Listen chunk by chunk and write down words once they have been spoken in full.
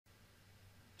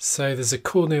So there's a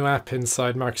cool new app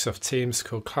inside Microsoft Teams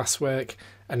called Classwork,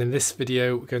 and in this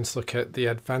video we're going to look at the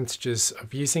advantages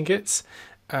of using it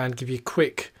and give you a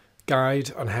quick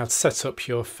guide on how to set up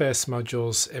your first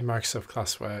modules in Microsoft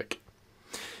Classwork.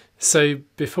 So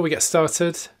before we get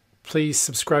started, please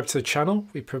subscribe to the channel.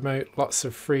 We promote lots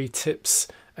of free tips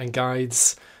and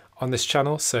guides on this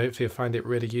channel, so hopefully you'll find it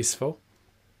really useful.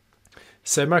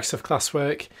 So Microsoft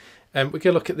Classwork, we're going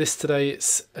to look at this today.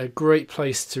 It's a great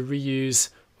place to reuse,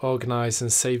 organize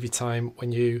and save you time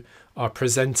when you are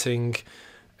presenting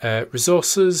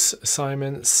resources,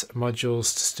 assignments,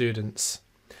 modules to students.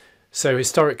 So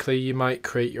historically you might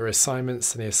create your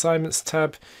assignments in the assignments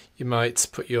tab, you might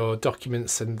put your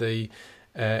documents in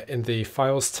the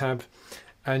files tab,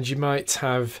 and you might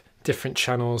have different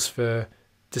channels for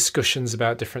discussions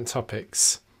about different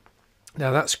topics.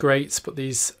 Now that's great, but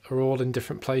these are all in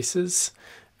different places,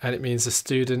 and it means the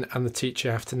student and the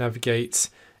teacher have to navigate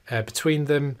between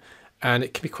them, and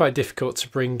it can be quite difficult to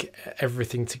bring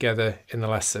everything together in the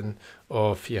lesson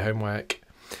or for your homework.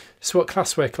 So what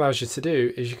Classwork allows you to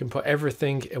do is you can put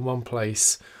everything in one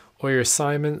place, all your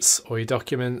assignments, or your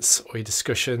documents, or your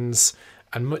discussions,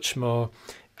 and much more,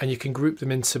 and you can group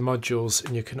them into modules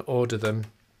and you can order them.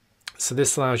 So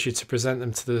this allows you to present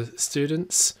them to the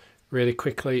students really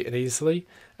quickly and easily,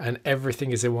 and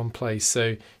everything is in one place.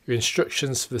 So your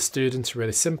instructions for the students are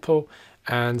really simple,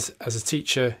 and as a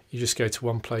teacher you just go to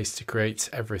one place to create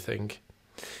everything.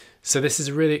 So this is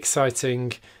a really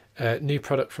exciting new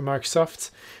product from Microsoft,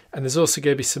 and there's also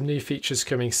going to be some new features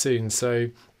coming soon. So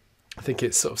I think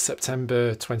it's sort of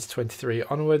September 2023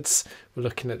 onwards, we're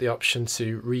looking at the option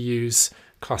to reuse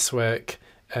Classwork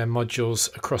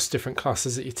modules across different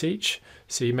classes that you teach.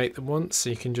 So you make them once, so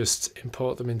you can just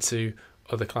import them into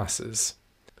other classes.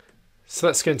 So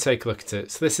let's go and take a look at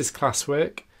it. So this is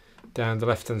Classwork down the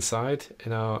left hand side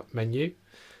in our menu.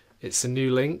 It's a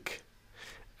new link,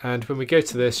 and when we go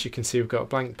to this you can see we've got a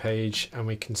blank page, and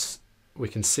we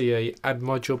can see a add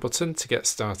module button to get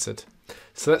started.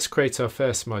 So let's create our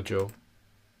first module.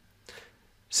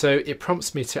 So it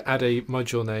prompts me to add a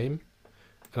module name,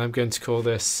 and I'm going to call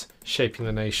this Shaping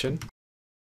the Nation.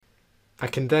 I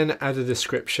can then add a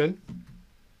description,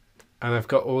 and I've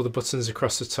got all the buttons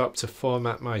across the top to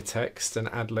format my text and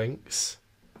add links.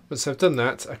 Once I've done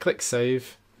that, I click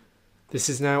Save. This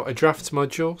is now a draft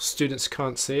module. Students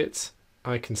can't see it,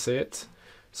 I can see it.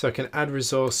 So I can add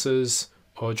resources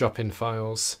or drop in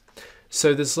files.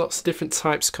 So there's lots of different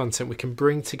types of content we can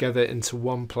bring together into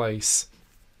one place,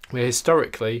 where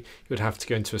historically you would have to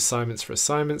go into assignments for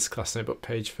assignments, class notebook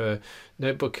page for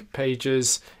notebook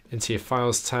pages, into your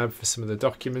files tab for some of the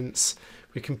documents.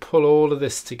 We can pull all of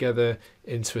this together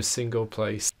into a single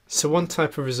place. So one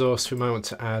type of resource we might want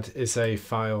to add is a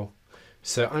file.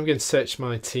 So I'm going to search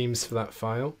my teams for that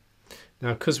file.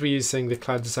 Now, because we're using the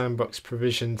Cloud Design Box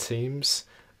provision teams,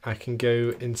 I can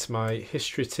go into my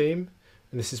history team,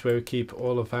 and this is where we keep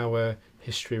all of our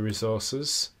history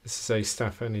resources. This is a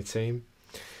staff only team.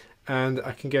 And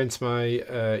I can go into my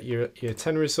year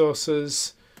 10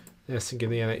 resources, nursing in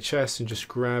the NHS, and just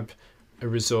grab a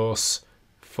resource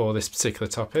for this particular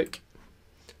topic,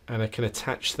 and I can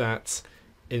attach that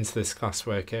into this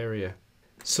Classwork area.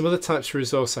 Some other types of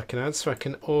resource I can add, so I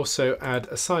can also add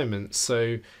assignments.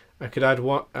 So I could add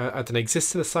an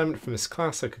existing assignment from this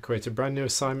class. I could create a brand new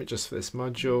assignment just for this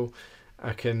module.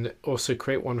 I can also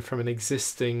create one from an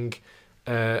existing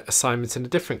assignment in a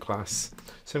different class.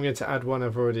 So I'm going to add one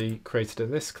I've already created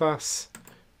in this class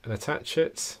and attach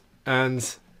it.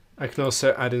 And I can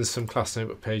also add in some class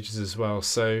notebook pages as well.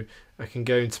 So I can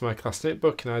go into my class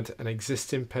notebook and add an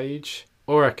existing page,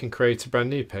 or I can create a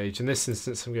brand new page. In this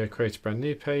instance I'm going to create a brand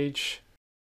new page.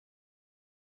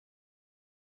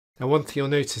 Now one thing you'll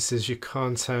notice is you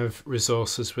can't have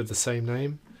resources with the same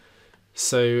name.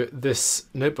 So this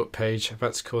notebook page I've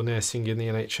had to call Nursing in the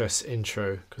NHS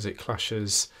Intro because it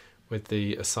clashes with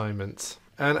the assignment.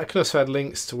 And I can also add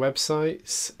links to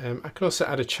websites. I can also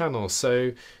add a channel.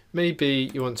 So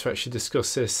maybe you want to actually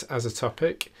discuss this as a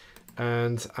topic,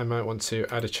 and I might want to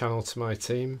add a channel to my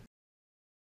team.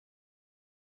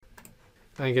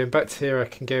 And going back to here, I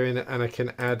can go in and I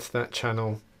can add that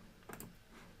channel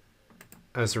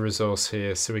as a resource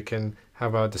here. So we can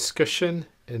have our discussion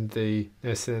in the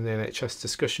Nursing in the NHS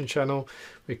discussion channel.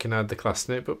 We can add the class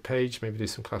notebook page, maybe do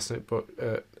some class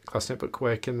notebook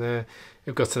work in there.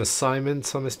 We've got an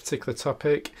assignment on this particular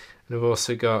topic, and we've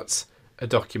also got a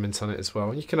document on it as well.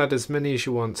 And you can add as many as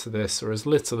you want to this, or as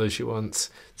little as you want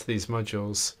to these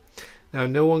modules. Now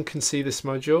no one can see this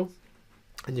module,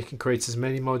 and you can create as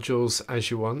many modules as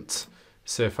you want.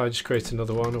 So if I just create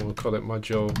another one, and we'll call it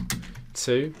module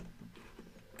 2,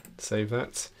 save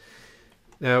that.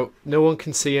 Now, no one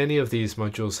can see any of these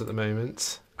modules at the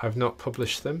moment. I've not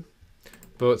published them,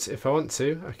 but if I want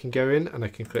to, I can go in and I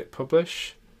can click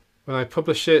publish. When I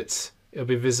publish it, it'll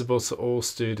be visible to all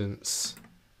students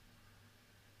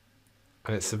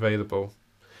and it's available.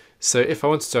 So if I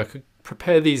wanted to, I could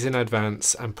prepare these in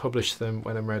advance and publish them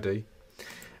when I'm ready.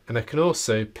 And I can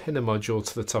also pin a module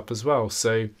to the top as well.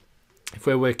 So if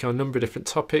we're working on a number of different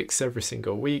topics every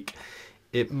single week,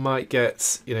 it might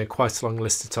get, quite a long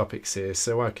list of topics here.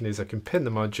 So what I can do is I can pin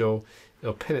the module,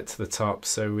 it'll pin it to the top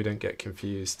so we don't get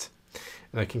confused.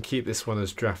 And I can keep this one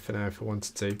as draft for now if I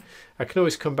wanted to. I can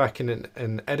always come back in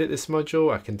and edit this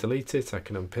module. I can delete it, I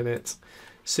can unpin it.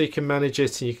 So you can manage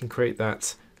it and you can create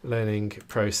that learning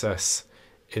process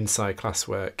inside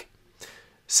Classwork.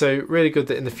 So really good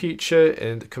that in the future,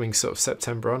 in the coming sort of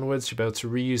September onwards, you'll be able to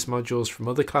reuse modules from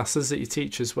other classes that you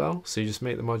teach as well. So you just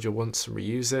make the module once and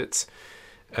reuse it.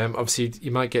 Obviously,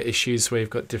 you might get issues where you've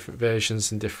got different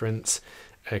versions and different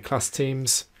class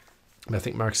teams. And I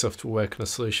think Microsoft will work on a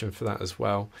solution for that as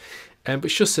well. But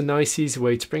it's just a nice, easy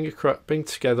way to bring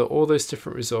together all those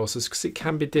different resources, because it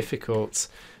can be difficult,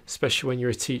 especially when you're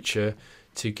a teacher,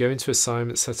 to go into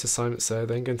assignments, set assignments there,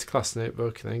 then go into class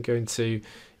notebook, and then go into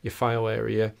your file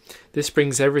area. This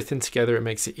brings everything together. It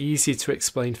makes it easy to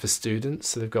explain for students,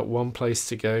 so they've got one place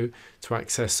to go to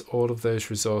access all of those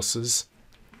resources,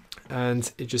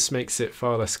 and it just makes it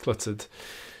far less cluttered.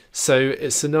 So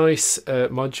it's a nice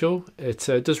module.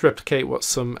 It does replicate what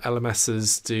some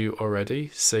LMSs do already,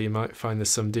 so you might find there's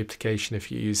some duplication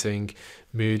if you're using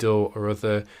Moodle or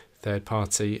other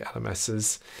third-party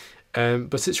LMSs.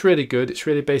 But it's really good. It's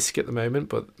really basic at the moment,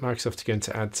 but Microsoft are going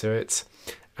to add to it.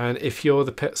 And if you're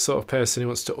the sort of person who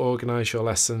wants to organise your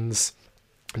lessons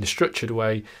in a structured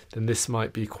way, then this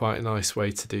might be quite a nice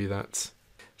way to do that.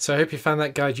 So I hope you found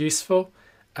that guide useful,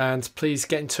 and please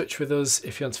get in touch with us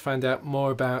if you want to find out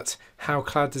more about how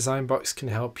Cloud Design Box can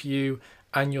help you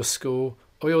and your school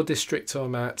or your district or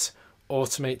MAT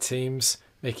automate teams,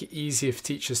 make it easier for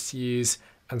teachers to use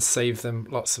and save them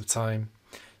lots of time.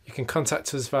 You can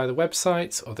contact us via the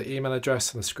website or the email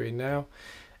address on the screen now.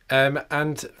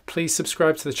 And please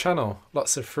subscribe to the channel.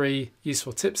 Lots of free,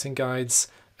 useful tips and guides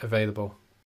available.